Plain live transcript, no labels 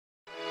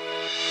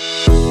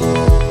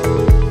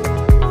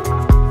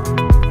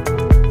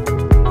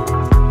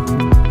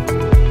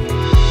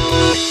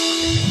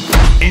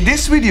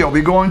video,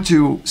 we're going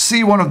to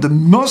see one of the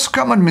most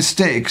common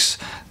mistakes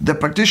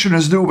that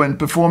practitioners do when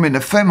performing a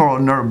femoral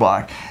nerve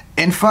block.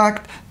 In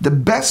fact, the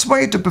best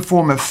way to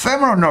perform a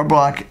femoral nerve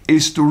block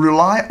is to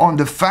rely on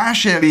the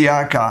fascia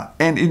iliaca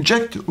and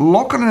inject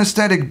local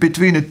anesthetic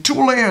between the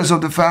two layers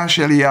of the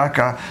fascia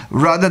iliaca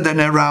rather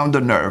than around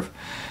the nerve.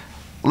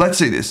 Let's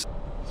see this.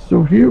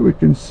 So here we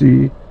can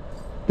see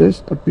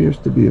this appears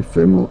to be a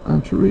femoral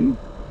artery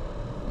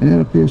and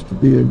it appears to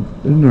be a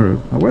nerve.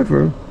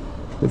 However,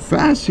 the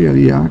fascia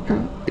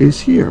iliaca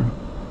is here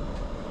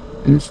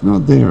and it's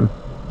not there.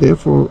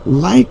 Therefore,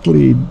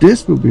 likely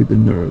this will be the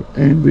nerve,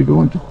 and we're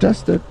going to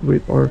test it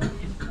with our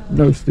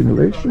nerve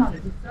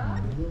stimulation.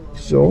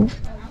 So,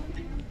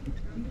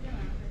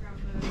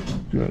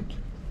 good.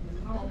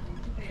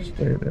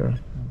 Stay there.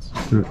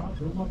 Good.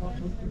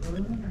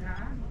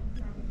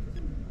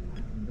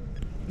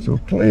 So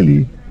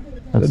clearly,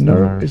 the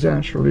nerve is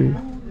actually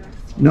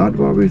not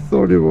what we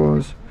thought it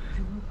was,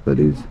 but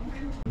it's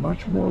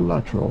much more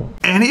lateral.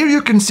 And here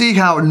you can see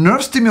how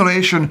nerve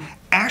stimulation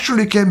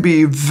actually can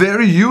be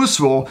very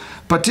useful,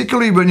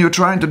 particularly when you're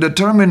trying to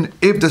determine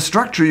if the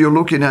structure you're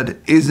looking at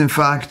is in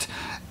fact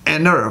a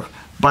nerve.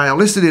 By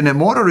eliciting a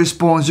motor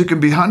response, you can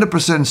be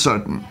 100%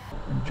 certain.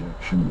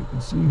 Injection, you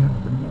can see how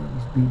the nerve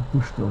is being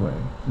pushed away.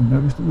 The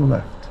nerve is to the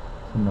left.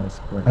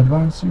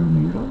 Advance your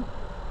needle.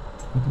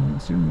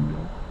 Advance your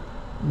needle.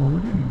 Lower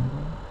your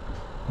needle.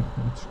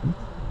 That's good.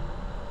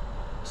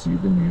 See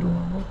the needle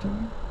one more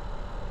time.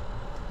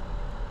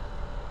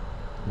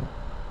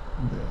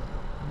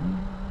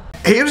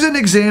 Here's an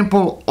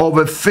example of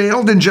a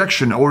failed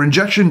injection or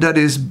injection that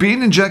is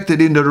being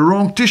injected in the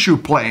wrong tissue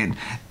plane.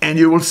 And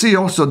you will see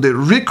also the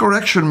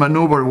recorrection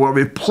maneuver where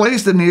we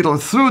place the needle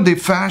through the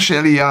fascia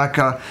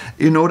iliaca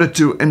in order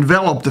to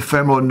envelop the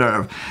femoral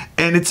nerve.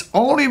 And it's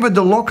only when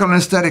the local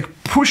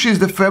anesthetic pushes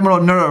the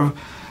femoral nerve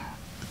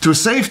to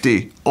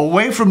safety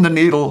away from the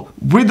needle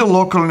with the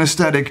local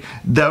anesthetic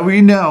that we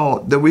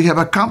know that we have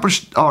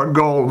accomplished our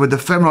goal with the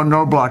femoral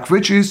nerve block,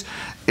 which is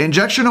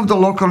injection of the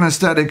local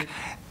anesthetic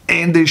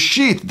and the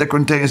sheath that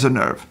contains the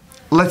nerve.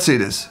 Let's see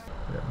this.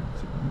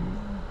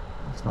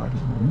 Start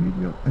with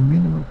medial and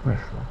minimal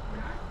pressure.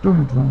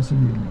 Don't advance the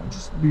needle now,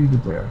 just leave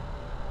it there.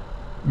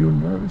 Your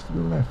nerve is to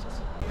the left.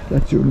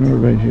 That's your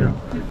nerve right here.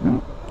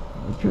 Now,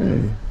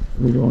 okay,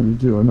 we're going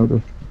to do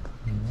another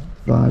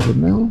 5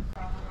 ml.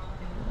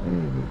 There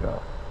we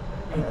go.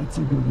 That's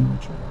a good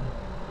image.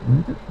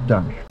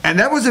 Done. And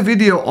that was a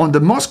video on the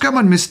most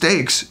common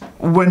mistakes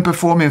when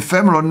performing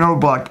femoral nerve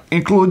block,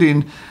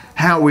 including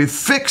how we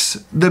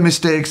fix the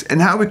mistakes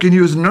and how we can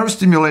use nerve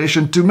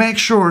stimulation to make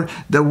sure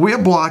that we're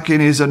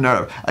blocking is a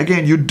nerve.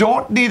 Again, you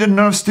don't need a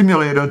nerve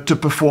stimulator to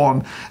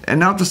perform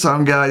an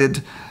ultrasound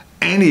guided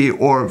any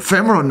or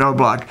femoral nerve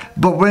block,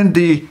 but when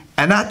the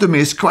anatomy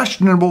is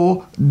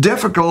questionable,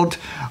 difficult,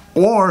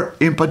 or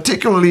in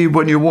particularly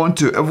when you want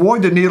to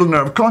avoid the needle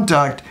nerve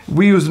contact,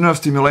 we use nerve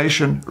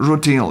stimulation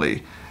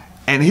routinely.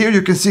 And here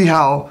you can see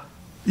how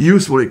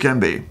useful it can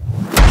be.